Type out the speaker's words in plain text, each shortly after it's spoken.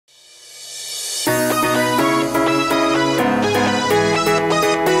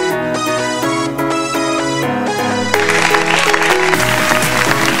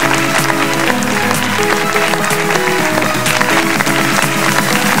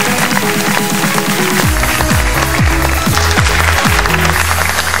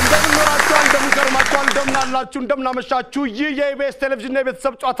እንደምናላችሁ እንደምናመሻችሁ የኢቢኤስ ቴሌቪዥን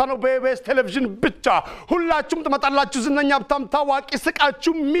የቤተሰብ ጨዋታ ነው በኢቢኤስ ቴሌቪዥን ብቻ ሁላችሁም ትመጣላችሁ ዝነኛ ሀብታም ታዋቂ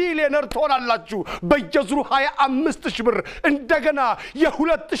ስቃችሁ ሚሊዮነር ትሆናላችሁ በየዙሩ 25000 ብር እንደገና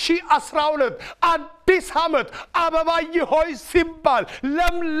የ2012 አዲስ ዓመት አበባዬ ሆይ ሲባል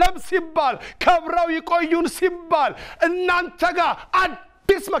ለምለም ሲባል ከብራው ይቆዩን ሲባል እናንተ ጋር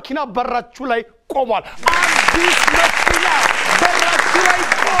አዲስ መኪና በራችሁ ላይ ቆሟል አዲስ መኪና በራችሁ ላይ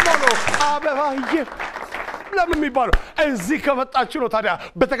ቆሟል አበባዬ ለምን የሚባለው እዚህ ከመጣችሁ ነው ታዲያ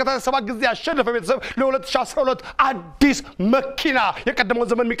በተከታታይ 7 ጊዜ ያሸነፈ ቤተሰብ ለ2012 አዲስ መኪና የቀደመው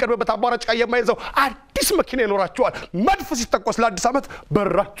ዘመን የሚቀርብበት አባራጭ የማይዘው አዲስ መኪና ይኖራችኋል መድፍ ሲተቆስ ለአዲስ ዓመት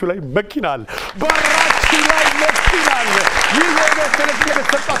በራችሁ ላይ መኪና አለ በራችሁ ላይ መኪና አለ የኢቢኤስ ቴሌቪዥን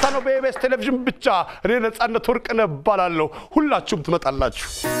የቤተሰብ ጨዋታ ነው በኢቢኤስ ቴሌቪዥን ብቻ እኔ ነፃነት ወርቅነህ እባላለሁ ሁላችሁም ትመጣላችሁ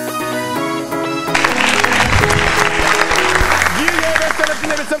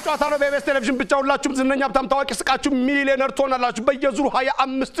የቤተሰብ ጨዋታ ነው በኢቢኤስ ቴሌቪዥን ብቻ ሁላችሁም ዝነኛ ሀብታም ታዋቂ ስቃችሁ ሚሊዮነር ትሆናላችሁ በየዙሩ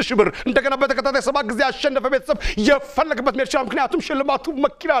 25000 ብር እንደገና በተከታታይ 7 ጊዜ ያሸነፈ ቤተሰብ የፈለገበት ሜርቻ ምክንያቱም ሽልማቱ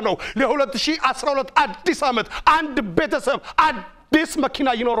መኪና ነው ለ2012 አዲስ ዓመት አንድ ቤተሰብ አዲስ መኪና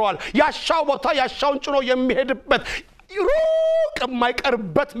ይኖረዋል ያሻው ቦታ ያሻውን ጭኖ የሚሄድበት ሩቅ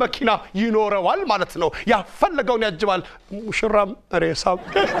የማይቀርበት መኪና ይኖረዋል ማለት ነው ያፈለገውን ያጅባል ሙሽራም ሬሳም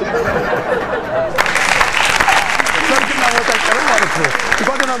ሰርግና ወጣቀረ ማለት ነው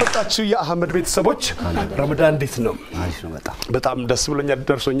እንኳን መጣችሁ የአህመድ ቤተሰቦች ረመዳን እንዴት ነው አሪፍ ነው በጣም ደስ ብሎኛል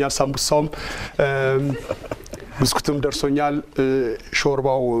ደርሶኛል ሳምቡሳውም ብስኩትም ደርሶኛል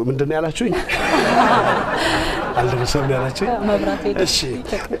ሾርባው ምንድነው ያላችሁኝ አልደረሰም ያላችሁኝ መብራት ሄደ እሺ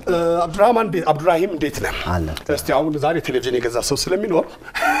አብዱራሂም እንዴት ነህ አለ እስቲ አሁን ዛሬ ቴሌቪዥን የገዛ ሰው ስለሚኖር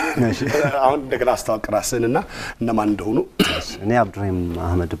አሁን እንደገና አስተዋውቅ ራስህንና እነማን እንደሆኑ እኔ አብዱራሂም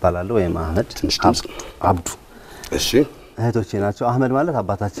አህመድ እባላለሁ ወይም አህመድ አብዱ እሺ እህቶቼ ናቸው አህመድ ማለት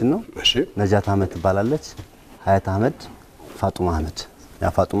አባታችን ነው እሺ ነጃት አህመድ ትባላለች ሀያት አህመድ ፋጡማ አህመድ ያ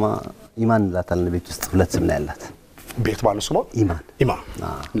ፋጡማ ኢማን ላታልን ቤት ውስጥ ሁለት ስም ነው ያላት ቤት ማለት ነው ኢማን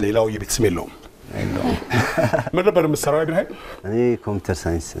ሌላው የቤት ስም የለውም ምን ነበር የምትሰራው ኢብራሂም እኔ ኮምፒውተር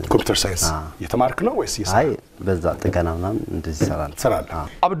ሳይንስ የተማርክ ነው ወይስ አይ በዛ ጥገና ምናምን እንደዚህ ሰራል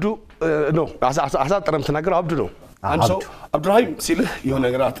አብዱ ነው አሳጥረም ተናገረው አብዱ ነው አንድ ሰው አብዱራሂም ሲልህ የሆነ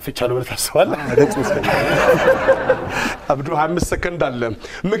ነገር አጥፍቻለሁ ብለህ ታስባለህ አብዱ 5 ሰከንድ አለ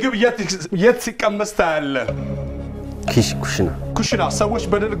ምግብ የት ሲቀመስ ታያለህ ኩሽና ሰዎች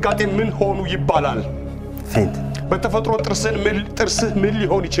በድንጋጤ ምን ሆኑ ይባላል ፌንት በተፈጥሮ ጥርስህ ምን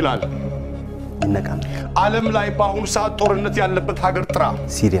ሊሆን ይችላል ይነቃል ዓለም ላይ በአሁኑ ሰዓት ጦርነት ያለበት ሀገር ጥራ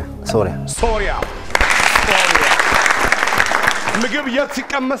ሶሪያ ምግብ የት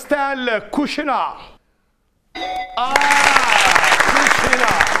ሲቀመስ ታያለህ ኩሽና ኩሽና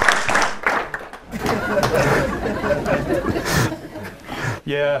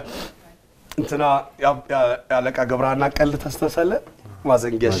እንትና ያለቃ ገብራና ቀልድ ተስተሰለ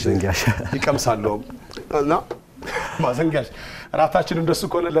ማዘንጊያሽ ይቀምሳሉ እና ማዘንጊያሽ ራታችን እንደሱ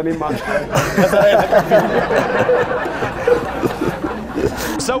ኮነ ለኔ ማለት ከዛሬ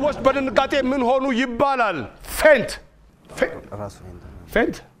ሰዎች በድንጋጤ ምን ሆኑ ይባላል ፌንት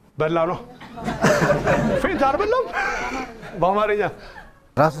በላ ነው ፌንት አይደለም በአማርኛ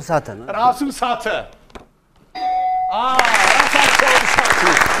ራሱን ሳተ ራሳቸውን ሳቱ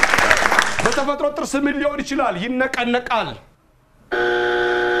በተፈጥሮ ጥርስ ምን ሊሆን ይችላል ይነቀነቃል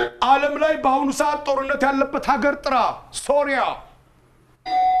ዓለም ላይ በአሁኑ ሰዓት ጦርነት ያለበት ሀገር ጥራ ሶሪያ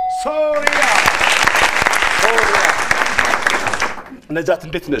ነጃት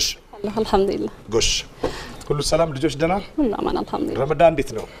እንዴት ነሽ አልহামዱሊላህ ጎሽ ሁሉ ሰላም ልጆች ደና አማን አልহামዱሊላህ ረመዳን እንዴት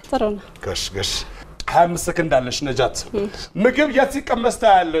ነው ጥሩ ነው ጎሽ 25 ሰከንድ አለሽ ነጃት ምግብ የት ሲቀመስ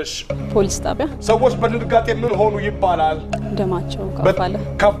ታያለሽ ፖሊስ ጣቢያ ሰዎች በድንጋጤ ምን ሆኑ ይባላል ደማቸው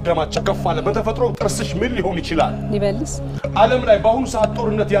ከፍ አለ በተፈጥሮ ጥርስሽ ምን ሊሆን ይችላል ሊበልስ ዓለም ላይ በአሁኑ ሰዓት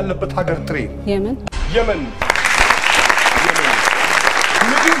ጦርነት ያለበት ሀገር ጥሪ የመን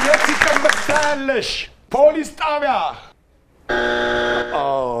ምግብ የት ሲቀመስ ታያለሽ ፖሊስ ጣቢያ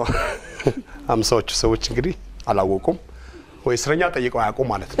አምሳዎቹ ሰዎች እንግዲህ አላወቁም ወይ እስረኛ ጠይቀው አያውቁም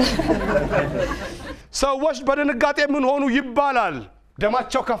ማለት ነው ሰዎች በድንጋጤ ምን ሆኑ ይባላል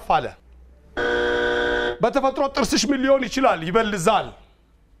ደማቸው ከፍ አለ በተፈጥሮ ጥርስሽ ምን ሊሆን ይችላል ይበልዛል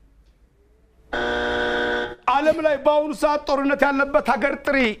ዓለም ላይ በአሁኑ ሰዓት ጦርነት ያለበት ሀገር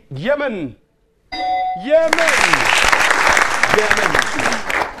ጥሪ የመን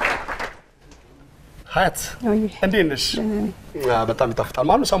ሀያት እንዴት ነሽ በጣም ይጣፍጣል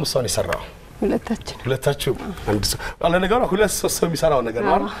ማን ነው ሳሙሳውን የሰራው ሁለታችሁ አንድ ሰው አለ ነገር ሁለት ሰው የሚሰራው ነገር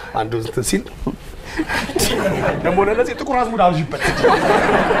ነው አንዱ እንትን ሲል ደሞ ለዚህ ጥቁር አዝሙድ አብዥበት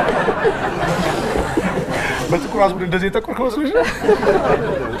በጥቁር አዝሙድ እንደዚህ ተቆርከው መስሎሽ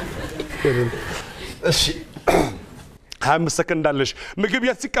እሺ 25 ሰከንድ አለሽ ምግብ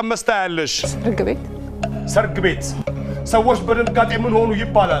የት ሲቀመስ ታያለሽ ሰርግ ቤት ሰዎች በድንጋጤ ምን ሆኑ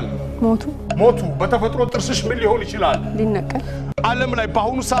ይባላል ሞቱ በተፈጥሮ ጥርስሽ ምን ሊሆን ይችላል ሊነቀል ዓለም ላይ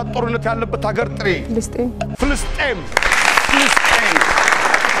በአሁኑ ሰዓት ጦርነት ያለበት ሀገር ጥሪ ፍልስጤም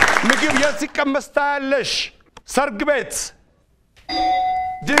ምግብ የት ሲቀመስ ታያለሽ ሰርግ ቤት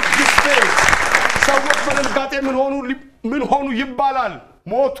ድግስ ቤት ሰዎች በድንጋጤ ምን ሆኑ ይባላል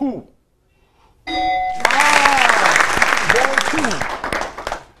ሞቱ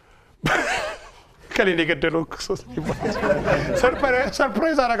ከሌለ ገደለው ሶስት ይባላል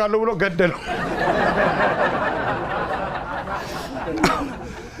ሰርፕራይዝ አደርጋለሁ ብሎ ገደለው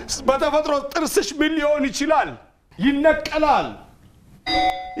በተፈጥሮ ጥርስሽ ምን ሊሆን ይችላል ይነቀላል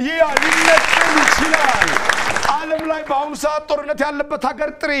ሊነቀል ይችላል ዓለም ላይ በአሁኑ ሰዓት ጦርነት ያለበት ሀገር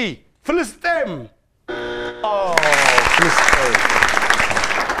ጥሪ ፍልስጤም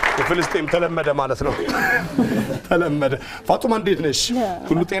ፍልስጤም ተለመደ ማለት ነው ተለመደ ፋጡማ እንዴት ነሽ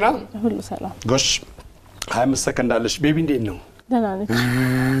ሁሉ ጤና ሁሉ ሰላም ጎሽ 25 ሰከንድ አለሽ ቤቢ እንዴት ነው ደህና ነኝ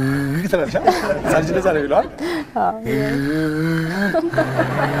ይተላልሻ ሳልጅ ለዛ ነው ይላል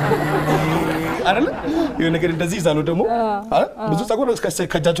አይደል የሆነ ነገር እንደዚህ ይዛሉ ደግሞ ብዙ ጸጉር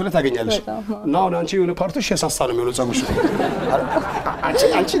ከጃቸው ላይ ታገኛለሽ እና አሁን አንቺ የሆነ ፓርቶሽ የሳሳ ነው የሚሆነው ጸጉርሽ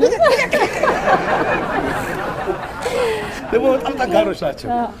አንቺ ደግሞ በጣም ጠንካሮች ናቸው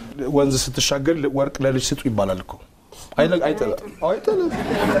ወንዝ ስትሻገር ወርቅ ለልጅ ስጡ ይባላል እኮ አይተለ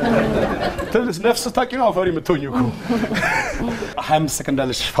ትልስ ነፍስ ታቂና አፈሪ የምትሆኝው እኮ 25 ሰከንድ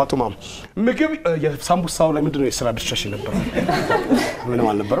አለሽ ፋጡማ ምግብ የሳምቡሳው ላይ ምንድነው የሥራ ድርሻሽ ነበር ምንም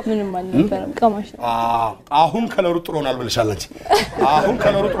አልነበረም ቀማሽ አሁን ከለሩ ጥሩ ሆናል ብለሻል አንቺ አሁን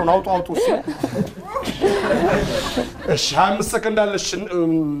ከለሩ ጥሩ ነው አውጡ እሺ 25 ሰከንድ አለሽ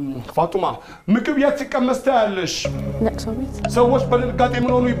ፋጡማ ምግብ የት ሲቀመስ ታያለሽ ለቅሶ ቤት ሰዎች በድንጋጤ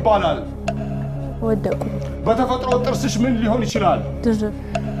ምን ሆኑ ይባላል ወደቁ በተፈጥሮ ጥርስሽ ምን ሊሆን ይችላል ድርብ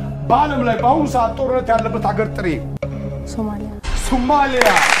በዓለም ላይ በአሁኑ ሰዓት ጦርነት ያለበት ሀገር ጥሪ ሶማሊያ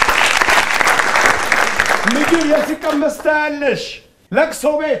ምግብ የት ሲቀመስ ታያለሽ ለቅሶ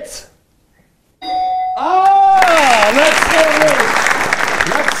ቤት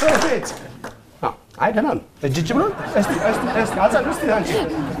ለቅሶ ቤት አይ ደህና ነው እጅ ብሎ እስቲ አዛን እስቲ አንቺ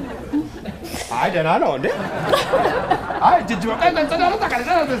አይ ደህና ነው እንዴ አይ እጅ ብሎ ቀንጸዳው ተቀረጸ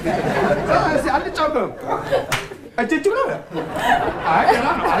እስቲ አልጫወም እጅ ብሎ አይ ደህና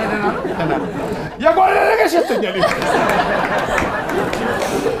ነው የጎረ ነገር ሸተኛል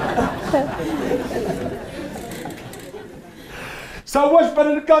ሰዎች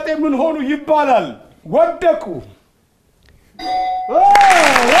በድንጋጤ ምን ሆኑ ይባላል ወደቁ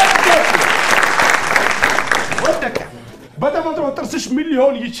በተፈጥሮ ጥርስሽ ምን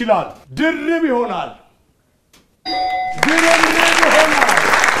ሊሆን ይችላል ድርብ ይሆናል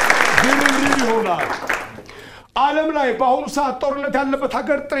ዓለም ላይ በአሁኑ ሰዓት ጦርነት ያለበት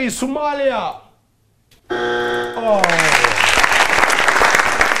ሀገር ጥሪ ሶማሊያ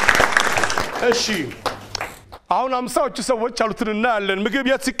እሺ አሁን 50ዎቹ ሰዎች አሉትን እናያለን ምግብ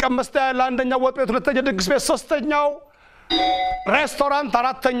የት ሲቀመስ ታያለ አንደኛው ወጥ ቤት ሁለተኛው ድግስ ቤት ሶስተኛው ሬስቶራንት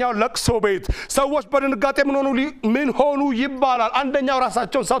አራተኛው ለቅሶ ቤት ሰዎች በድንጋጤ ምን ሆኑ ይባላል አንደኛው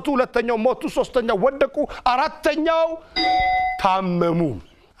ራሳቸውን ሳቱ ሁለተኛው ሞቱ ሶስተኛው ወደቁ አራተኛው ታመሙ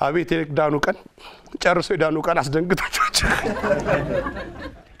አቤት የዳኑ ቀን ጨርሶ የዳኑ ቀን አስደንግጣቸው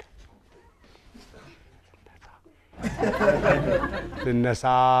ልነሳ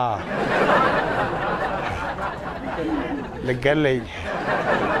ልገለኝ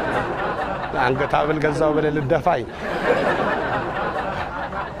አንገት ሀብል ገዛው ብለህ ልደፋኝ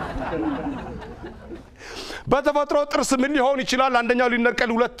በተፈጥሮ ጥርስ ምን ሊሆን ይችላል አንደኛው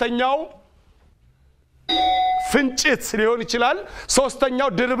ሊነቀል ሁለተኛው ፍንጭት ሊሆን ይችላል ሶስተኛው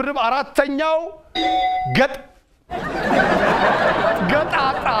ድርብርብ አራተኛው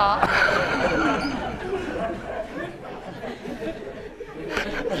ገጣጣ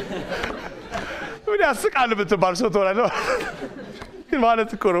ምን ያስቃል ብትባል ሰው ትሆናለህ ማለት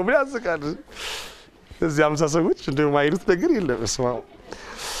እኮ ነው ምን ያስቃል እዚህ 50 ሰዎች እንደው ማይሉት ነገር የለም እስማው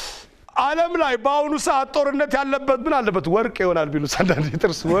ዓለም ላይ በአሁኑ ሰዓት ጦርነት ያለበት ምን አለበት ወርቅ ይሆናል ቢሉ አንዳንድ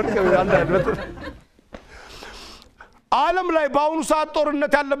ጥርስ ወርቅ አንዳንድ ዓለም ላይ በአሁኑ ሰዓት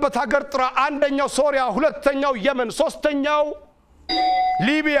ጦርነት ያለበት ሀገር ጥራ አንደኛው ሶሪያ ሁለተኛው የመን ሶስተኛው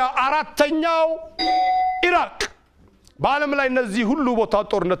ሊቢያ አራተኛው ኢራቅ በዓለም ላይ እነዚህ ሁሉ ቦታ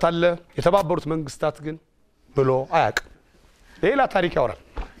ጦርነት አለ የተባበሩት መንግስታት ግን ብሎ አያቅ ሌላ ታሪክ ያወራል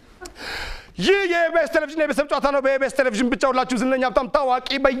የኢቢኤስ ቴሌቪዥን የቤተሰብ ጨዋታ ነው። በኢቢኤስ ቴሌቪዥን ብቻ ሁላችሁ ዝነኛ በጣም ታዋቂ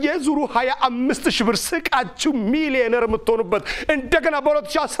በየዙሩ 25,000 ብር ስቃችሁ ሚሊዮነር የምትሆኑበት እንደገና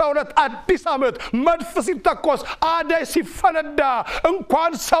በ2012 አዲስ ዓመት መድፍ ሲተኮስ አዳይ ሲፈነዳ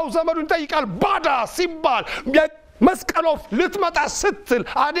እንኳን ሰው ዘመዱን ይጠይቃል ባዳ ሲባል መስቀሎፍ ልትመጣ ስትል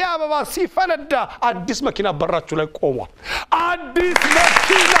አዲስ አበባ ሲፈነዳ አዲስ መኪና በራችሁ ላይ ቆሟል። አዲስ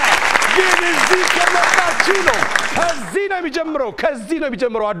መኪና ግን እዚህ ከመጣችሁ ነው። ከዚህ ነው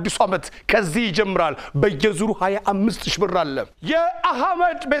የሚጀምረው አዲስ ዓመት ከዚህ ይጀምራል። በየዙሩ 25,000 ብር አለ።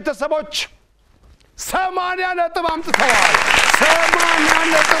 የአህመድ ቤተሰቦች 80 ነጥብ አምጥተዋል።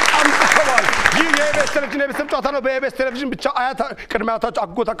 ይህ የኢቢኤስ ቴሌቪዥን የቤተሰብ ጨዋታ ነው። በኢቢኤስ ቴሌቪዥን ብቻ ቅድመ አያታችሁ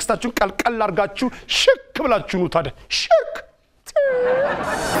አጎት አክስታችሁን ቀልቀል አድርጋችሁ ሽክ ብላችሁ ነው ታዲያ ሽክ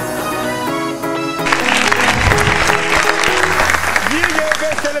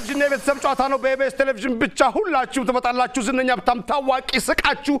የኢቢኤስ ቴሌቪዥን የቤተሰብ ጨዋታ ነው። በኢቢኤስ ቴሌቪዥን ብቻ ሁላችሁ ትመጣላችሁ። ዝነኛ በጣም ታዋቂ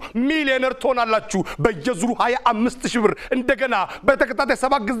ስቃችሁ ሚሊዮነር ትሆናላችሁ። በየዙሩ 25,000 ብር እንደገና በተከታታይ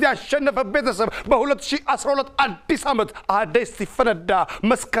 7 ጊዜ ያሸነፈ ቤተሰብ በ2012 አዲስ ዓመት አዳይ ሲፈነዳ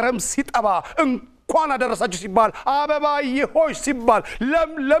መስከረም ሲጠባ እንኳን አደረሳችሁ ሲባል አበባ ይሆሽ ሲባል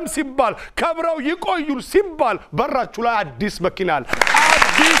ለምለም ሲባል ከብረው ይቆዩን ሲባል በራችሁ ላይ አዲስ መኪና አለ።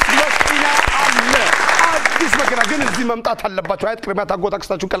 አዲስ መኪና ግን እዚህ መምጣት አለባችሁ። አይት ቅድሚያ ታጎት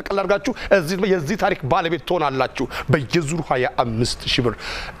አክስታችሁ ቀልቀል አድርጋችሁ እዚህ የዚህ ታሪክ ባለቤት ትሆናላችሁ። በየዙሩ 25,000 ብር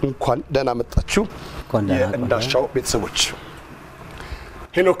እንኳን ደህና መጣችሁ። እንዳሻው ቤተሰቦች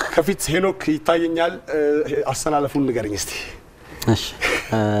ሄኖክ ከፊት ሄኖክ ይታየኛል። አሰላለፉን ንገረኝ እስቲ። እሺ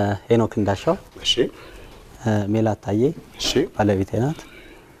ሄኖክ እንዳሻው። እሺ ሜላት ታዬ። እሺ ባለቤቴ ናት።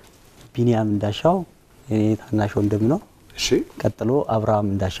 ቢኒያም እንዳሻው የኔ ታናሽ ወንድም ነው። እሺ ቀጥሎ አብርሃም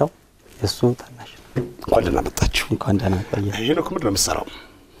እንዳሻው እሱ ታናሽ ነው። እንኳን ደህና መጣችሁ። እንኳን ደህና ቆየ። ሄኖክ ምንድን ነው የምትሰራው?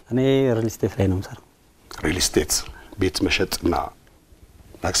 እኔ ሪል ስቴት ላይ ነው የምሰራው። ሪል ስቴት ቤት መሸጥና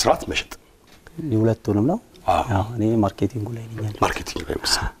ማክስራት መሸጥ የሁለቱንም ነው። አዎ እኔ ማርኬቲንግ ላይ ነኝ። ማርኬቲንግ ላይ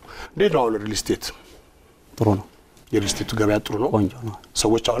የምሰራው። እንዴት ነው ሪል ስቴት? ጥሩ ነው። የሪል ስቴቱ ገበያ ጥሩ ነው። ቆንጆ ነው።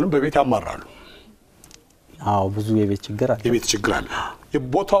 ሰዎች አሁንም በቤት ያማራሉ። አዎ ብዙ የቤት ችግር አለ። የቤት ችግር አለ።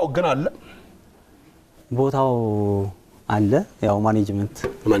 የቦታው ግን አለ። ቦታው አለ ያው ማኔጅመንት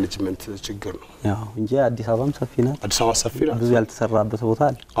ችግር ነው። ያው እንጂ አዲስ አበባም ሰፊ ነው። አዲስ አበባ ሰፊ ነው። ብዙ ያልተሰራበት ቦታ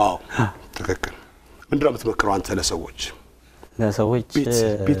አለ። አዎ ትክክል። ምንድነው የምትመክረው አንተ ለሰዎች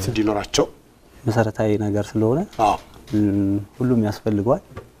ቤት እንዲኖራቸው? መሰረታዊ ነገር ስለሆነ አዎ ሁሉም ያስፈልጋል።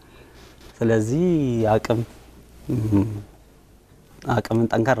 ስለዚህ አቅምን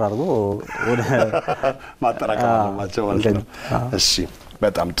ጠንከር አድርጎ ወደ ማጠራቀም ማለት ነው። እሺ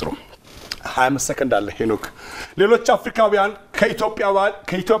በጣም ጥሩ። 20 ሰከንድ አለ ሄኖክ። ሌሎች አፍሪካውያን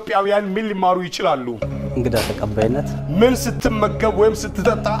ከኢትዮጵያውያን ምን ሊማሩ ይችላሉ? እንግዳ ተቀባይነት። ምን ስትመገብ ወይም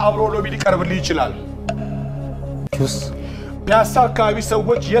ስትጠጣ አብሮ ሎቢ ሊቀርብልህ ይችላል? ጁስ። ፒያሳ አካባቢ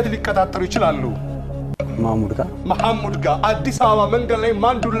ሰዎች የት ሊቀጣጠሩ ይችላሉ? መሐሙድ ጋር። አዲስ አበባ መንገድ ላይ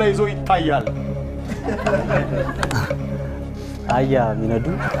ማን ዱላ ይዞ ይታያል? አያ ሚነዱ።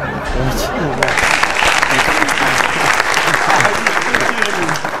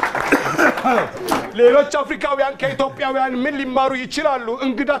 ሌሎች አፍሪካውያን ከኢትዮጵያውያን ምን ሊማሩ ይችላሉ?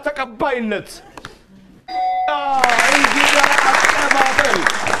 እንግዳ ተቀባይነት። እንግዳ አቀባበል።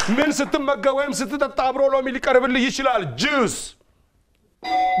 ምን ስትመገብ ወይም ስትጠጣ አብሮ ሎሚ ሊቀርብልህ ይችላል? ጁስ።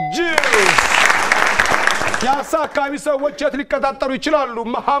 ፒያሳ አካባቢ ሰዎች የት ሊቀጣጠሩ ይችላሉ?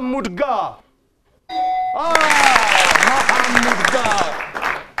 መሐሙድ ጋር።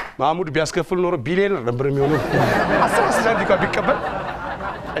 መሐሙድ ቢያስከፍል ኖሮ ቢሊየነር ነበር የሚሆነው። 11 ጋር ቢቀበል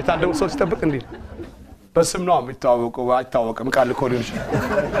አይታደም ሰው ሲጠብቅ እንዴ በስም ነው የሚታወቀው። አይታወቅም ቃል ኮሊንሽ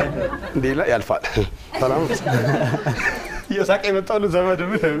እንዴ ላይ ያልፋል። ሰላም የሳቀ የመጣው ዘመድ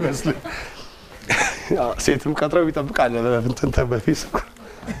ምን ይመስል ሴትም ቀጥረው ይጠብቃል። እንትን በፊስ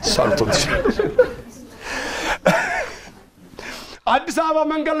ሳልቶት አዲስ አበባ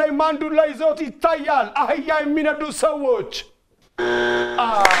መንገድ ላይ ማን ዱላ ይዘውት ይታያል? አህያ የሚነዱ ሰዎች።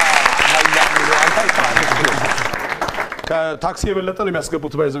 ከታክሲ የበለጠ ነው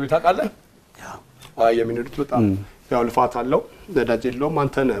የሚያስገቡት። ባይዘው ታውቃለህ? አህያ የሚነዱት በጣም ያው ልፋት አለው። ነዳጅ የለውም።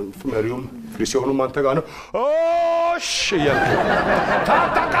 አንተ ነህ መሪውም ፍሪሲዮኑም አንተ ጋር ነው። ኦሽ ይያል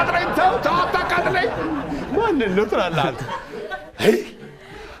ታታቃጥለኝ ማን ነው ትላለህ አንተ?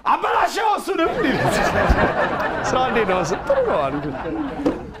 አበላሽው እሱንም ሳንዴ ነው ስትጠራው አንዱ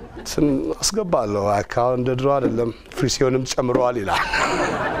አስገባለሁ። አካውንት እንደ ድሮ አይደለም ፍሪሲዮንም ጨምሯል ይላል።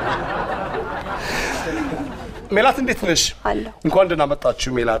 ሜላት እንዴት ነሽ? አለሁ። እንኳን ደህና መጣችሁ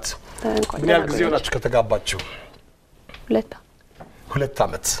ሜላት። ምን ያህል ጊዜ ሆናችሁ ከተጋባችሁ? 2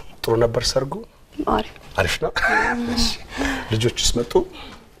 ዓመት። ጥሩ ነበር ሰርጉ? አሪፍ ነው። እሺ ልጆችስ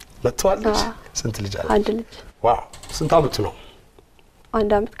መጥተዋል? ስንት ልጅ አለ? አንድ ልጅ። ዋው ስንት ዓመቱ ነው?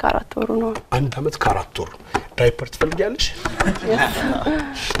 አንድ አመት ከአራት ወሩ ነው አንድ አመት ከአራት ወር ዳይፐር ትፈልጊያለሽ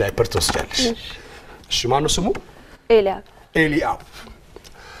ዳይፐር ትወስጃለሽ እሺ ማን ነው ስሙ ኤሊያብ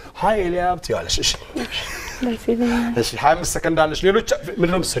ሃይ ኤሊያብ ትያለሽ እሺ እሺ 25 ሰከንድ አለሽ ሌሎች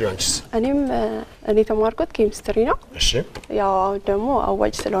ምንድነው የምትሰሪው አንቺስ እኔ ተማርኩት ኬሚስትሪ ነው እሺ ያው ደግሞ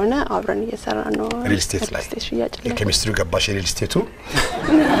አዋጅ ስለሆነ አብረን እየሰራን ነው ሪል ስቴት ላይ ኬሚስትሪ ገባሽ ሪል ስቴቱ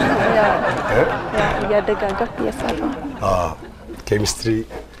ያደጋጋፍ እየሰራን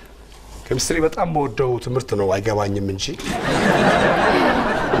ኬሚስትሪ በጣም ወደው ትምህርት ነው አይገባኝም እንጂ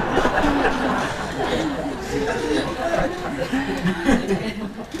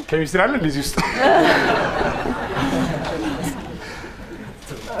ኬሚስትሪ አለ እንደዚህ ውስጥ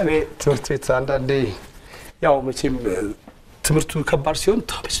እኔ ትምህርት ቤት አንዳንዴ ያው መቼም ትምህርቱ ከባድ ሲሆን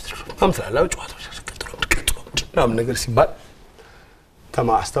ታምትላላው ጨዋታዎች ቀጥሎ ነገር ሲባል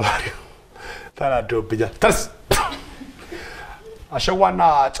አስተማሪው ተናዶብኛል ተርስ አሸዋና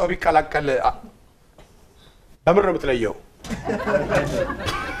ጨው ቢቀላቀል በምን ነው የምትለየው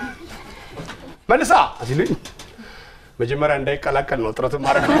መልሳ አዚልኝ መጀመሪያ እንዳይቀላቀል ነው ጥረት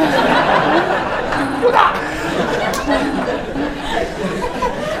ማድረግ ወጣ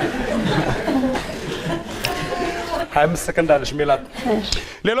 25 ሰከንድ አለሽ ሜላት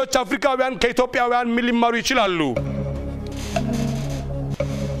ሌሎች አፍሪካውያን ከኢትዮጵያውያን ምን ሊማሩ ይችላሉ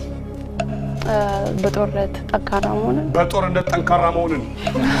በጦርነት ጠንካራ መሆንን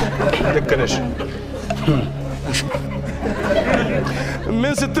ልክ ነሽ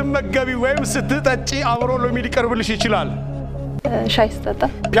ምን ስትመገቢ ወይም ስትጠጪ አብሮ ሎሚ ሊቀርብልሽ ይችላል ሻይ ስጠጣ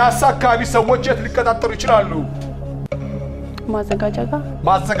ፒያሳ አካባቢ ሰዎች የት ሊቀጣጠሩ ይችላሉ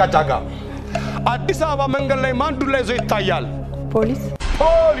ማዘጋጃ ጋር አዲስ አበባ መንገድ ላይ ማን ዱላ ይዞ ይታያል ፖሊስ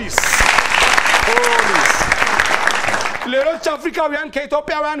ሌሎች አፍሪካውያን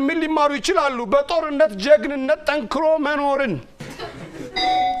ከኢትዮጵያውያን ምን ሊማሩ ይችላሉ በጦርነት ጀግንነት ጠንክሮ መኖርን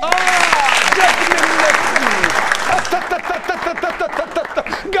ጀግንነት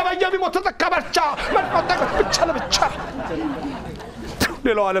ገበያ ቢሞት ተከባቻ መጣጣ ብቻ ለብቻ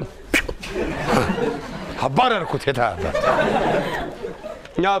ሌላው ዓለም አባረርኩት የታባ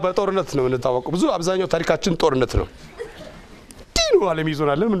እኛ በጦርነት ነው እንታወቀው ብዙ አብዛኛው ታሪካችን ጦርነት ነው ዲኑ ዓለም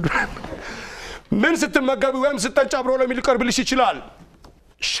ይዞናል ምን ስትመገቡ ወይም ስትጠጪ አብሮ ለሚልቀርብልሽ ይችላል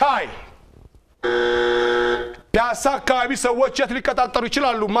ሻይ ፒያሳ አካባቢ ሰዎች የት ሊቀጣጠሩ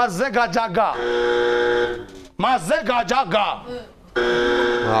ይችላሉ ማዘጋጃ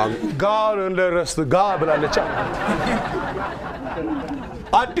ጋር እንደረስ ጋር ብላለች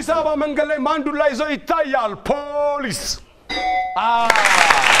አዲስ አበባ መንገድ ላይ ማን ዱላ ይዞ ይታያል ፖሊስ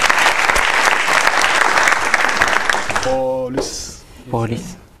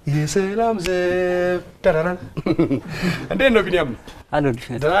የሰላም ዘብ ደራራን እንዴ ነው ቢኒያም አሉልሽ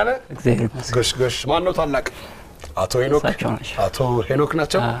ደራራ እግዚአብሔር ይመስገን ጎሽ ማን ነው ታላቅ አቶ ሄኖክ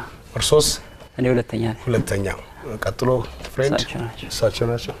ናቸው እርሶስ እኔ ሁለተኛ ቀጥሎ ፍሬንድ እሳቸው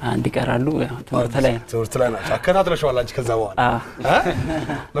ናቸው አንድ ይቀራሉ ትምህርት ላይ ናቸው አከታትለሽዋል አንቺ ከዛ በኋላ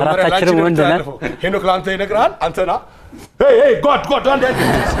አራታችንም ወንድ ነን ሄኖክ ላንተ ይነግራል አንተና ሄይ ጎድ አንዴ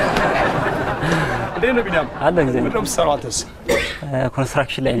እንዴ ነው ቢኒያም አለ እግዚአብሔር ምንም ሰራውትስ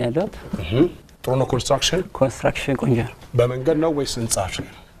ኮንስትራክሽን ላይ ነው ያለሁት ጥሩ ነው ኮንስትራክሽን ቆንጆ ነው በመንገድ ነው ወይስ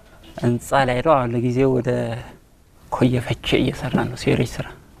ህንጻ ላይ ነው አሁን ለጊዜው ወደ ኮየፈቼ እየሰራን ነው ሲወሬጅ ስራ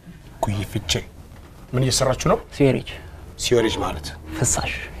ኮየፈቼ ምን እየሰራችሁ ነው ሲወሬጅ ማለት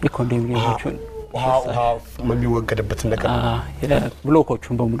ፍሳሽ የኮንዶሚኒየሞቹን ውሃ የሚወገድበት ነገር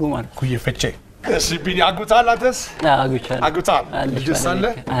ብሎኮቹን በሙሉ ማለት ኮየፈቼ እሺ ቢኒ አጉታል አንተስ አጉታል ልጅስ አለ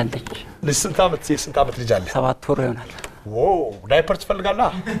አለች ለስንት አመት ልጅ አለ 7 ወር ይሆናል ዳይፐር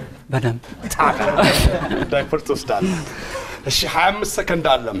ትፈልጋለህ በደንብ ዳይፐር ትወስዳለህ እሺ 25 ሰከንድ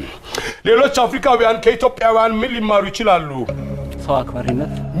አለ ሌሎች አፍሪካውያን ከኢትዮጵያውያን ምን ሊማሩ ይችላሉ ሰው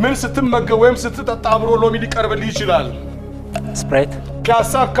አክባሪነት ምን ስትመገብ ወይም ስትጠጣ አብሮ ሎሚ ሊቀርብልህ ይችላል ስፕራይት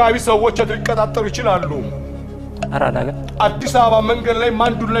ፒያሳ አካባቢ ሰዎች ሊቀጣጠሩ ይችላሉ አራዳጋ አዲስ አበባ መንገድ ላይ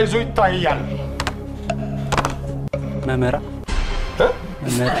ማን ዱላ ይዞ ይታያል መምህራን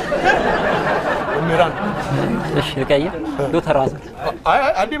እሺ ልቀይር ዶክተር አዘር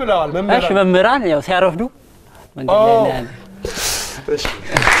አንዴ ብለዋል እሺ መምህራን ያው ሲያረፍዱ መንገድ ላይ እሺ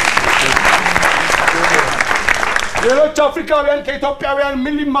ሌሎች አፍሪካውያን ከኢትዮጵያውያን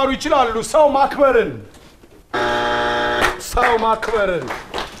ምን ሊማሩ ይችላሉ ሰው ማክበርን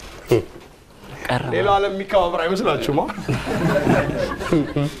ሌላው ዓለም የሚከባበር አይመስላችሁም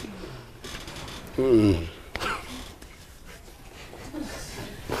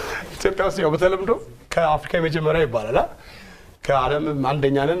ኢትዮጵያ ውስጥ ያው በተለምዶ ከአፍሪካ የመጀመሪያ ይባላል ከዓለም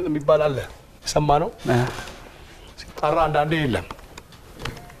አንደኛ ነን የሚባል አለ ሰማነው ሲጣራ አንዳንዴ የለም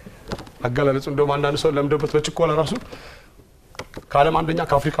አገላለጹ እንደውም አንዳንድ ሰው ለምደበት በጭቆላ ራሱ ከዓለም አንደኛ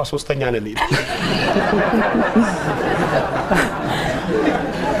ከአፍሪካ ሶስተኛ ነን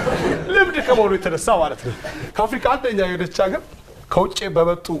ልምድ ከመሆኑ የተነሳ ማለት ነው ከአፍሪካ አንደኛ የሆነች ሀገር ከውጭ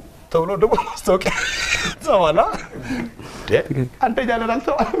በመጡ ተብሎ ደግሞ ማስታወቂያ ዘዋላ አንደኛ ነን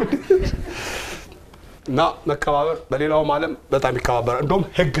አልተባለም እና መከባበር በሌላው ዓለም በጣም ይከባበር እንደውም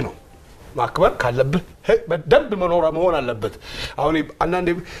ህግ ነው ማክበር ካለብህ በደንብ መሆን አለበት አሁን አንዳንዴ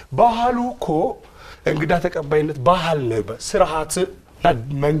ባህሉ እኮ እንግዳ ተቀባይነት ባህል ነው ስርዓት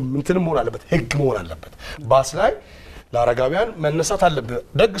ምንትንም መሆን አለበት ህግ መሆን አለበት ባስ ላይ ለአረጋውያን መነሳት አለበት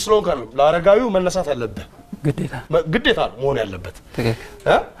ደግ ስለሆንክ አይደለም ለአረጋዊው መነሳት አለበት ግዴታ ነው መሆን ያለበት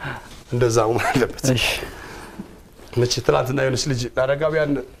እንደዛ መሆን አለበት እሺ መቼ ትላንትና የሆነች ልጅ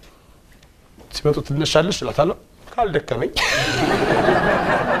ለአረጋውያን ሲመጡ ትነሻለሽ እላታለሁ ካልደከመኝ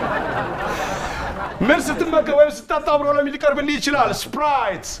ምን ስትመገብ ወይም ስታጣ አብሮ ለሚቀርብልህ ይችላል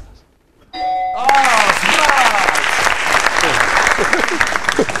ስፕራይት ስፕራይት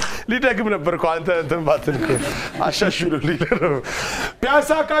ሊደግም ነበር እኮ አንተ እንትን ባትልኩ አሻሽሉ ሊለሩ ፒያሳ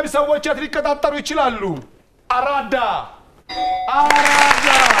አካባቢ ሰዎች የት ሊቀጣጠሩ ይችላሉ አራዳ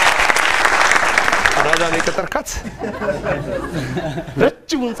ላይ ከተርካት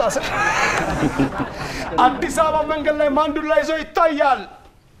ረጅም ህንጻ ስር አዲስ አበባ መንገድ ላይ ማንዱላ ይዞ ይታያል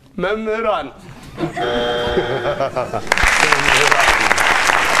መምህራን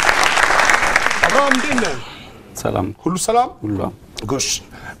አብራም ዲነ ሰላም ሁሉ ሰላም ሁሉ ጎሽ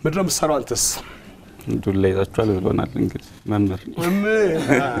ምድረም ሰራንተስ ዱላ ይዛችኋል ብሎናል እንግዲህ መምህር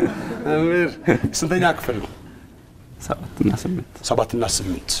ስንተኛ ክፍል 7 እና 8 7 እና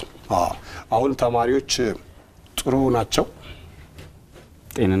 8 አሁን ተማሪዎች ጥሩ ናቸው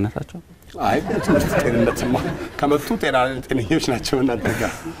ጤንነታቸው አይ ጤንነትማ ከመጡ ጤነኞች ናቸው እናንተ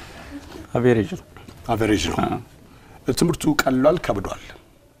ጋር አቨሬጅ ነው ትምህርቱ ቀላል ከብዷል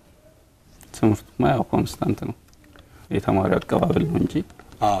ትምህርቱ ማያው ኮንስታንት ነው የተማሪው አቀባበል ነው እንጂ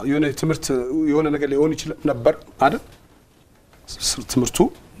የሆነ ትምህርት የሆነ ነገር ሊሆን ይችላል ነበር አይደል ትምህርቱ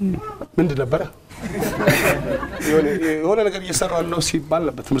ምንድን ነበር የሆነ ነገር እየሰራን ነው ሲባል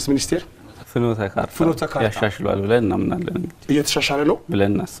ነበር ትምህርት ሚኒስቴር ፍኖተ ካርታ ያሻሽላል ብለን እናምናለን እንግዲህ እየተሻሻለ ነው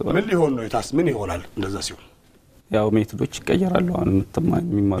ብለን እናስባለን ምን ሊሆን ነው ምን ይሆናል እንደዛ ሲሆን ያው ሜቶዶች ይቀየራሉ አሁን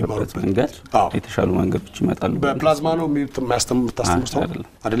የሚማሩበት መንገድ የተሻሉ መንገዶች ይመጣሉ በፕላዝማ ነው የሚያስተምሩት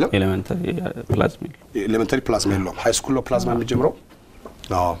አይደለም ኤሌመንተሪ ፕላዝማ ነው ሃይ ስኩል ነው ፕላዝማ የሚጀምረው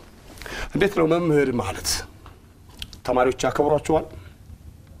እንዴት ነው መምህር ማለት ተማሪዎች ያከብሯቸዋል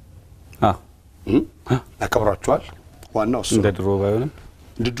ያከብሯቸዋል ዋናው እሱ እንደ ድሮ ባይሆንም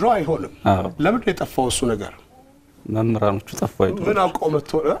እንደ ድሮ አይሆንም ለምን የጠፋው እሱ ነገር መምህራኖቹ ጠፋው ምን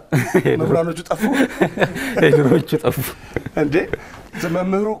አቆመቶ መምህራኖቹ ጠፉ ድሮቹ ጠፉ እንዴ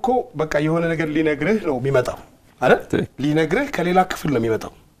መምህሩ እኮ በቃ የሆነ ነገር ሊነግርህ ነው የሚመጣው አይደል ሊነግርህ ከሌላ ክፍል ነው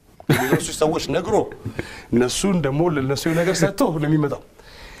የሚመጣው ሌሎች ሰዎች ነግሮ እነሱን ደግሞ ለነሱ ነገር ሰጥቶ ነው የሚመጣው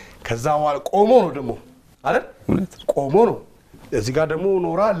ከዛ በኋላ ቆሞ ነው ደግሞ አይደል ቆሞ ነው እዚህ ጋር ደግሞ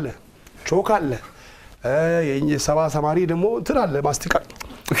ኖራ አለ ቾክ አለ የሰባ ተማሪ ደግሞ እንትን አለ ማስቲካ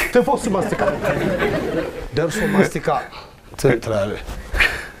ተፎስ ማስቲካ ደርሶ ማስቲካ ትራለ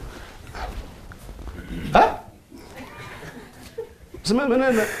ምን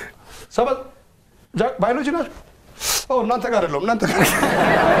ሰባ ባዮሎጂ ነው እናንተ ጋር አይደለም እናንተ ጋር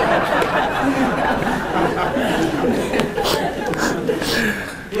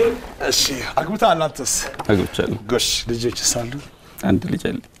እሺ አግብተሃል አንተስ አግብቻለሁ ጎሽ ልጆች ሳሉ አንድ ልጅ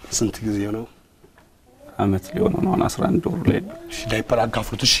አለ ስንት ጊዜ ነው አመት ሊሆን ነው 11 ወር ላይ እሺ ዳይፐር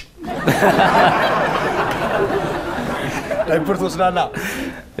አጋፍሩት እሺ ዳይፐር ተወስዳላ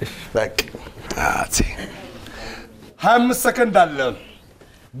እሺ በቃ 25 ሰከንድ አለ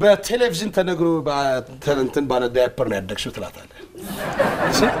በቴሌቪዥን ተነግሮ በተንተን ባለ ዳይፐር ነው ያደግሽው ትላታለህ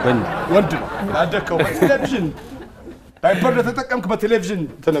እሺ ወንድ ነው ያደግከው ቴሌቪዥን ዳይፐር ተጠቀምክ በቴሌቪዥን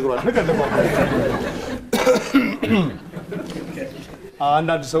ተነግሯል ነገር ለማለት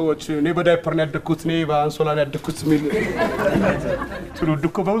አንዳንድ ሰዎች እኔ በዳይፐር ነው ያደግኩት እኔ በአንሶላ ነው ያደግኩት ሚል ትውልድ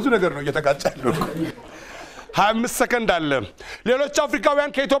እኮ በብዙ ነገር ነው እየተጋጫለው 25 ሰከንድ አለ ሌሎች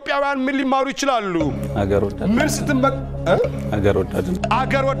አፍሪካውያን ከኢትዮጵያውያን ምን ሊማሩ ይችላሉ አገር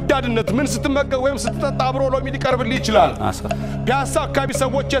ወዳድነት ምን ስትመገብ ወይም ስትጠጣ አብሮ ሎሚ ሊቀርብልህ ይችላል ፒያሳ አካባቢ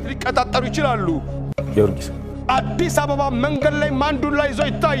ሰዎች የት ሊቀጣጠሩ ይችላሉ ጊዮርጊስ አዲስ አበባ መንገድ ላይ ማንዱላ ይዞ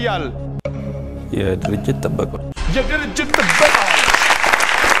ይታያል የድርጅት ጥበቃ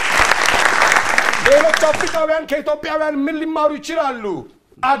ሌሎች አፍሪካውያን ከኢትዮጵያውያን ምን ሊማሩ ይችላሉ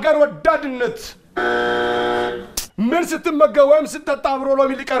አገር ወዳድነት ምን ስትመገብ ወይም ስትጠጣ አብሮ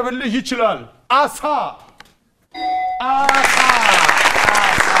ሎሚ ሊቀርብልህ ይችላል አሳ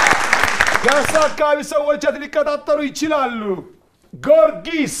ፒያሳ አካባቢ ሰዎች የት ሊቀጣጠሩ ይችላሉ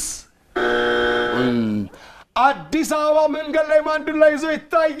ጊዮርጊስ አዲስ አበባ መንገድ ላይ ማንዱን ላይ ይዞ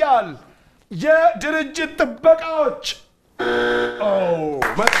ይታያል የድርጅት ጥበቃዎች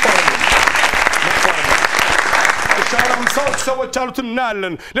ሻራም ሰዎች አሉት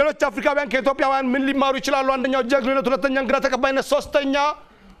እናያለን ሌሎች አፍሪካውያን ከኢትዮጵያውያን ምን ሊማሩ ይችላሉ አንደኛው ጀግንነት ሁለተኛ እንግዳ ተቀባይነት ሶስተኛ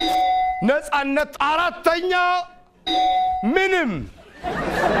ነፃነት አራተኛ ምንም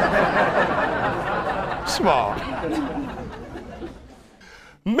ስማ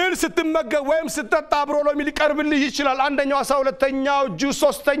ምን ስትመገብ ወይም ስትጠጣ አብሮ ነው ሊቀርብልህ ይችላል አንደኛው 12ኛው ጁስ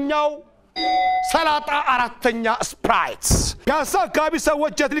ሶስተኛው ሰላጣ አራተኛ ስፕራይት ያሳ አካባቢ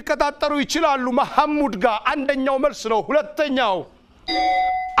ሰዎች የት ሊቀጣጠሩ ይችላሉ መሐሙድ ጋር አንደኛው መልስ ነው ሁለተኛው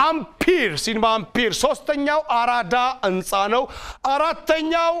አምፒር ሲኒማ አምፒር ሶስተኛው አራዳ ህንጻ ነው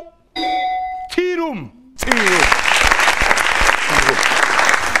አራተኛው ቲሩም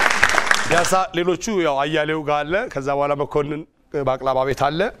ያሳ ሌሎቹ ያው አያሌው ጋር አለ ከዛ በኋላ መኮንን ባቅላባ ቤት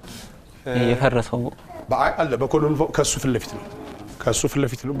አለ የፈረሰው ባይ አለ መኮንን ከሱ ፍለፊት ነው ከሱ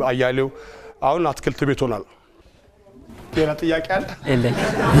ፍለፊት ነው አያሌው አሁን አትክልት ቤት ሆናል ሌላ ጥያቄ አለ የለም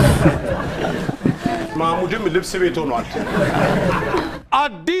ማሙድም ልብስ ቤት ሆኗል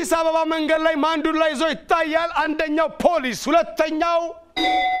አዲስ አበባ መንገድ ላይ ማንዱን ላይ ይዞ ይታያል አንደኛው ፖሊስ ሁለተኛው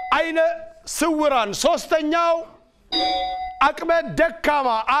አይነ ስውራን ሶስተኛው አቅመ ደካማ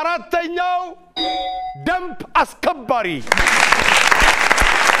አራተኛው ደንብ አስከባሪ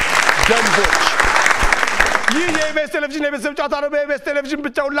ደንቦች ይህ የኢቢኤስ ቴሌቪዥን የቤተሰብ ጨዋታ ነው በኢቢኤስ ቴሌቪዥን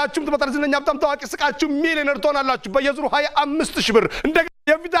ብቻ ሁላችሁም ተመጣጣኝና በጣም ታዋቂ ስቃችሁ ሚሊዮነር ትሆናላችሁ በየዙሩ 25000 ብር እንደ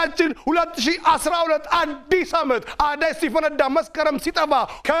የፊታችን 2012 አዲስ ዓመት አዳይ ሲፈነዳ መስከረም ሲጠባ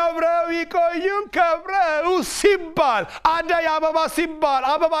ከብረው ይቆዩም ከብረው ሲባል አዳይ አበባ ሲባል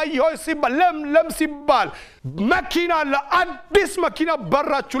አበባ ይሆይ ሲባል ለም ሲባል መኪና ለአዲስ መኪና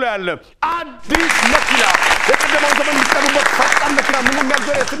በራችሁ ላይ አለ አዲስ መኪና የቀደመው ዘመን የሚጠሩበት ፈጣን መኪና ምንም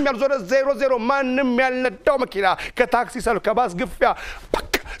ያልዞረ የትም ያልዞረ 00 ማንም ያልነዳው መኪና ከታክሲ ሰልፍ ከባስ ግፊያ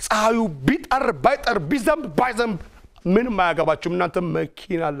ፀሐዩ ቢጠር ባይጠር ቢዘንብ ባይዘንብ ምንም ማያገባችሁም እናንተ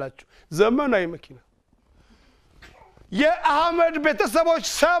መኪና አላችሁ ዘመናዊ መኪና የአህመድ ቤተሰቦች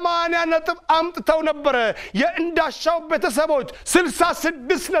 80 ነጥብ አምጥተው ነበር የእንዳሻው ቤተሰቦች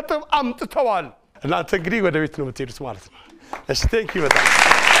 66 ነጥብ አምጥተዋል እናንተ እንግዲህ ወደ ቤት ነው የምትሄዱት ማለት ነው እሺ ቴንክ ዩ በጣም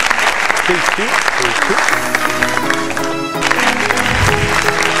ቴንክ ዩ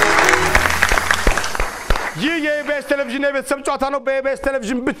ይህ የኢቢኤስ ቴሌቪዥን የቤተሰብ ጨዋታ ነው በኢቢኤስ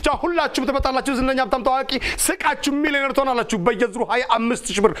ቴሌቪዥን ብቻ ሁላችሁም ተመጣጣላችሁ ዝነኛ በጣም ታዋቂ ስቃችሁ ሚሊዮነር ትሆናላችሁ በየዙሩ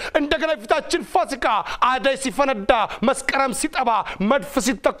 25000 ብር እንደገና ፊታችን ፋሲካ አዳይ ሲፈነዳ መስከረም ሲጠባ መድፍ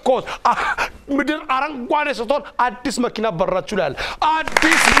ሲተኮስ ምድር አረንጓዴ ስትሆን አዲስ መኪና በራችሁ ላይ አለ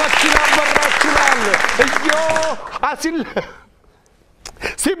አዲስ መኪና በራችሁ ላይ አለ እዮ አሲል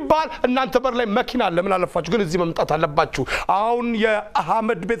ሲባል እናንተ በር ላይ መኪና አለ ምን አለፋችሁ ግን እዚህ መምጣት አለባችሁ አሁን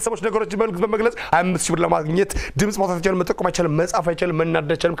የአህመድ ቤተሰቦች ነገሮች በመግለጽ 5000 ብር ለማግኘት ድምጽ ማውጣት አይቻልም መጠቆም አይቻልም መጻፍ አይቻልም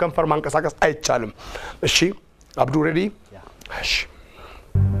መናደድ አይቻልም ከንፈር ማንቀሳቀስ አይቻልም እሺ አብዱ ሬዲ እሺ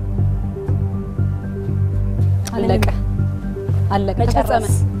አለቀ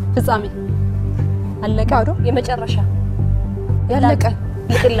መጨረስ ፍጻሜ አለቀ የመጨረሻ ያለቀ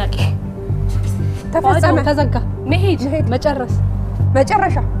ልቅላቂ ተፈጸመ ተዘጋ መሄድ መጨረስ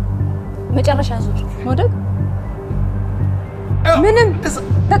መጨረሻ ዙር ወደግ ምንም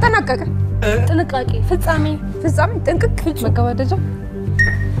ተጠናቀቀ ጥንቃቄ ፍጻሜ ጥንቅቅ መገባደጃ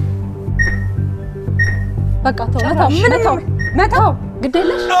በቃ መታው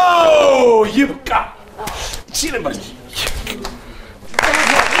ግዴለሽ ይብቃ ሲልምበር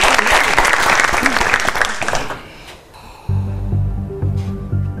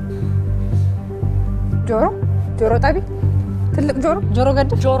ጆሮ ጣቢ ትልቅ ጆሮ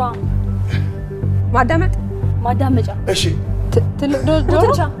ገድ ጆሮ ማዳመጫ እሺ ትልቅ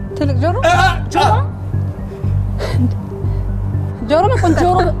ጆሮ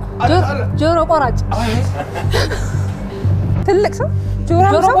ጆሮ ቆራጭ ትልቅ ሰው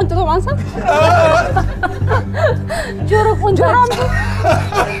ጆሮ ቆንጥጦ ማንሳት ጆሮ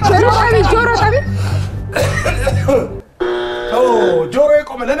ጣቢ ጆሮ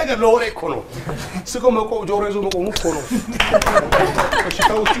የቆመ ለነገር ለወሬ እኮ ነው ስቆ መቆም ጆሮ ይዞ መቆም እኮ ነው እሺ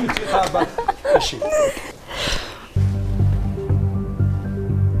ታውቂ ታባ እሺ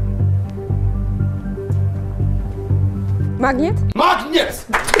ማግኘት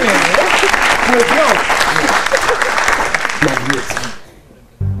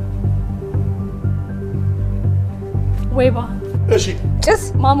ወይባ እሺ ጭስ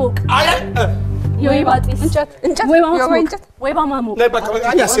ማሞቅ የወይባ ጢስ እንጨት ወይባ ማሞቅ በቃ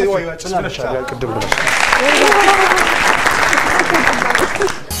ያሴ ወይባ ጭስ ብለሻል ቅድም ብለሻል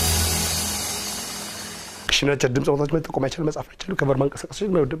ሽናቸ ድምጽ ወጣች መጥቆም አይችልም መጻፍ አይችልም ከበር ማንቀሳቀስ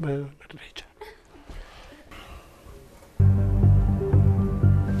አይችልም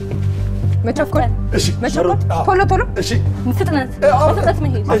መቸኮል እሺ መቸኮል ቶሎ ቶሎ እሺ ፍጥነት ፍጥነት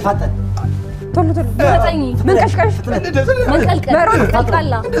መሄድ ማፋጠን ቶሎ ቶሎ ዘጠኝ መንቀሽቀሽ መንቀልቀል መሮጥ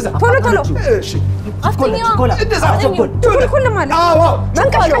ቀልቃላ ቶሎ ቶሎ እሺ አፍተኛ ችኮላ እንደዛ ችኮል ችኩል ማለት አዎ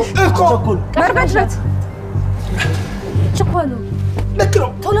መንቀሽቀሽ እኮ ችኮል መርበትበት ችኮሉ ልክ ነው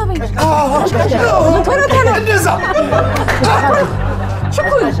ቶሎ በይ ቶሎ ቶሎ እንደዛ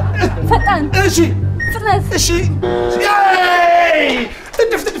ችኩል ፈጣን እሺ ፍጥነት እሺ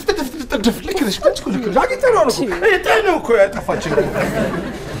ጥድፍ ልክ ነሽ ልክ ነሽ አግኝተህ ነው እኮ ነው እኮ ያጠፋችን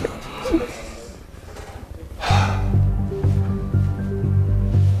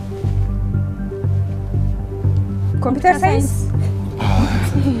ኮምፒውተር ሳይንስ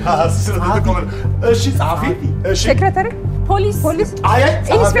እሺ ጸሐፊ እሺ ሴክሬታሪ ፖሊስ ፖሊስ አይ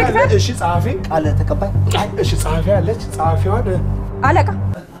ኢንስፔክተር እሺ ጸሐፊ ቃለ ተቀባይ እሺ ጸሐፊ አለች ጸሐፊዋን አለቃ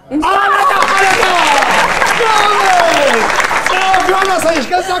ጸሐፊዋን አሳይሽ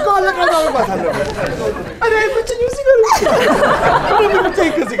ከዛ እኮ አለቃ ማውራት አለበት እኔ ብቻኝ እዚህ ጋር እኔ ብቻኝ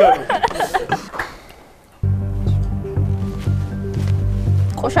ከዚህ ጋር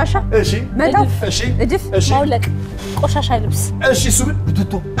ቆሻሻ እሺ መዳፍ እሺ እድፍ እሺ ማውለቅ ቆሻሻ ልብስ እሺ እሱ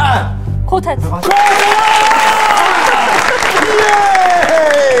ብቱቱ ኮተት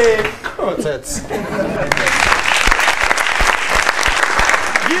ኮተት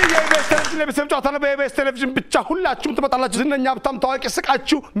የቤተሰብ ጨዋታ ነው በኢቢኤስ ቴሌቪዥን ብቻ ሁላችሁም ትመጣላችሁ ዝነኛ ሀብታም ታዋቂ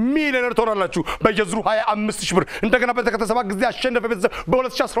ስቃችሁ ሚሊዮነር ትሆናላችሁ በየዙሩ 25000 ብር እንደገና በተከታታይ 7 ጊዜ አሸነፈ ቤተሰብ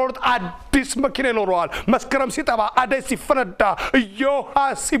በ2012 አዲስ መኪና ይኖረዋል መስከረም ሲጠባ አደይ ሲፈነዳ እዮሃ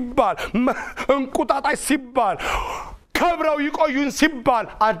ሲባል እንቁጣጣይ ሲባል ከብረው ይቆዩን ሲባል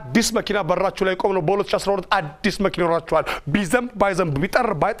አዲስ መኪና በራችሁ ላይ ቆም ነው በ2012 አዲስ መኪና ይኖራችኋል ቢዘም ባይዘም ቢጠር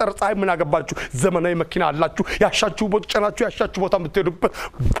ባይጠር ፀሐይ ምን አገባችሁ ዘመናዊ መኪና አላችሁ ያሻችሁ ቦታ ጨናችሁ ያሻችሁ ቦታ የምትሄዱበት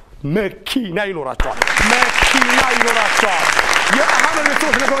መኪና ይኖራችኋል የአሃነ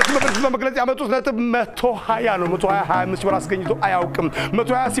ለተወሰነ ነገሮችን በመግለጽ ያመጡት ነጥብ 120 ነው 125 ብር አስገኝቶ አያውቅም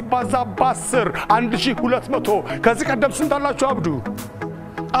 120 ሲባዛ በ10 1200 ከዚህ ቀደም ስንት አላችሁ አብዱ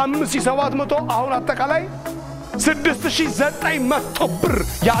 5700 አሁን አጠቃላይ 6900 ብር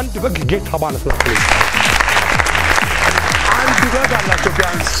የአንድ በግ ጌታ ማለት ነው አንድ በግ አላቸው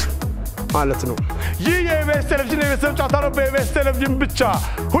ቢያንስ ማለት ነው ይህ የኢቢኤስ ቴሌቪዥን የቤተሰብ ጨዋታ ነው በኢቢኤስ ቴሌቪዥን ብቻ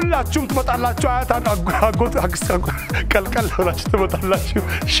ሁላችሁም ትመጣላችሁ አያት አጎት ቀልቀል ብላችሁ ትመጣላችሁ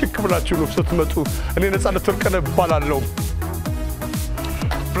ሽክ ብላችሁ ነው ስትመጡ እኔ ነፃነት ወርቅነህ እባላለሁ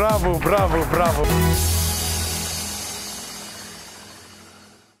ብራቮ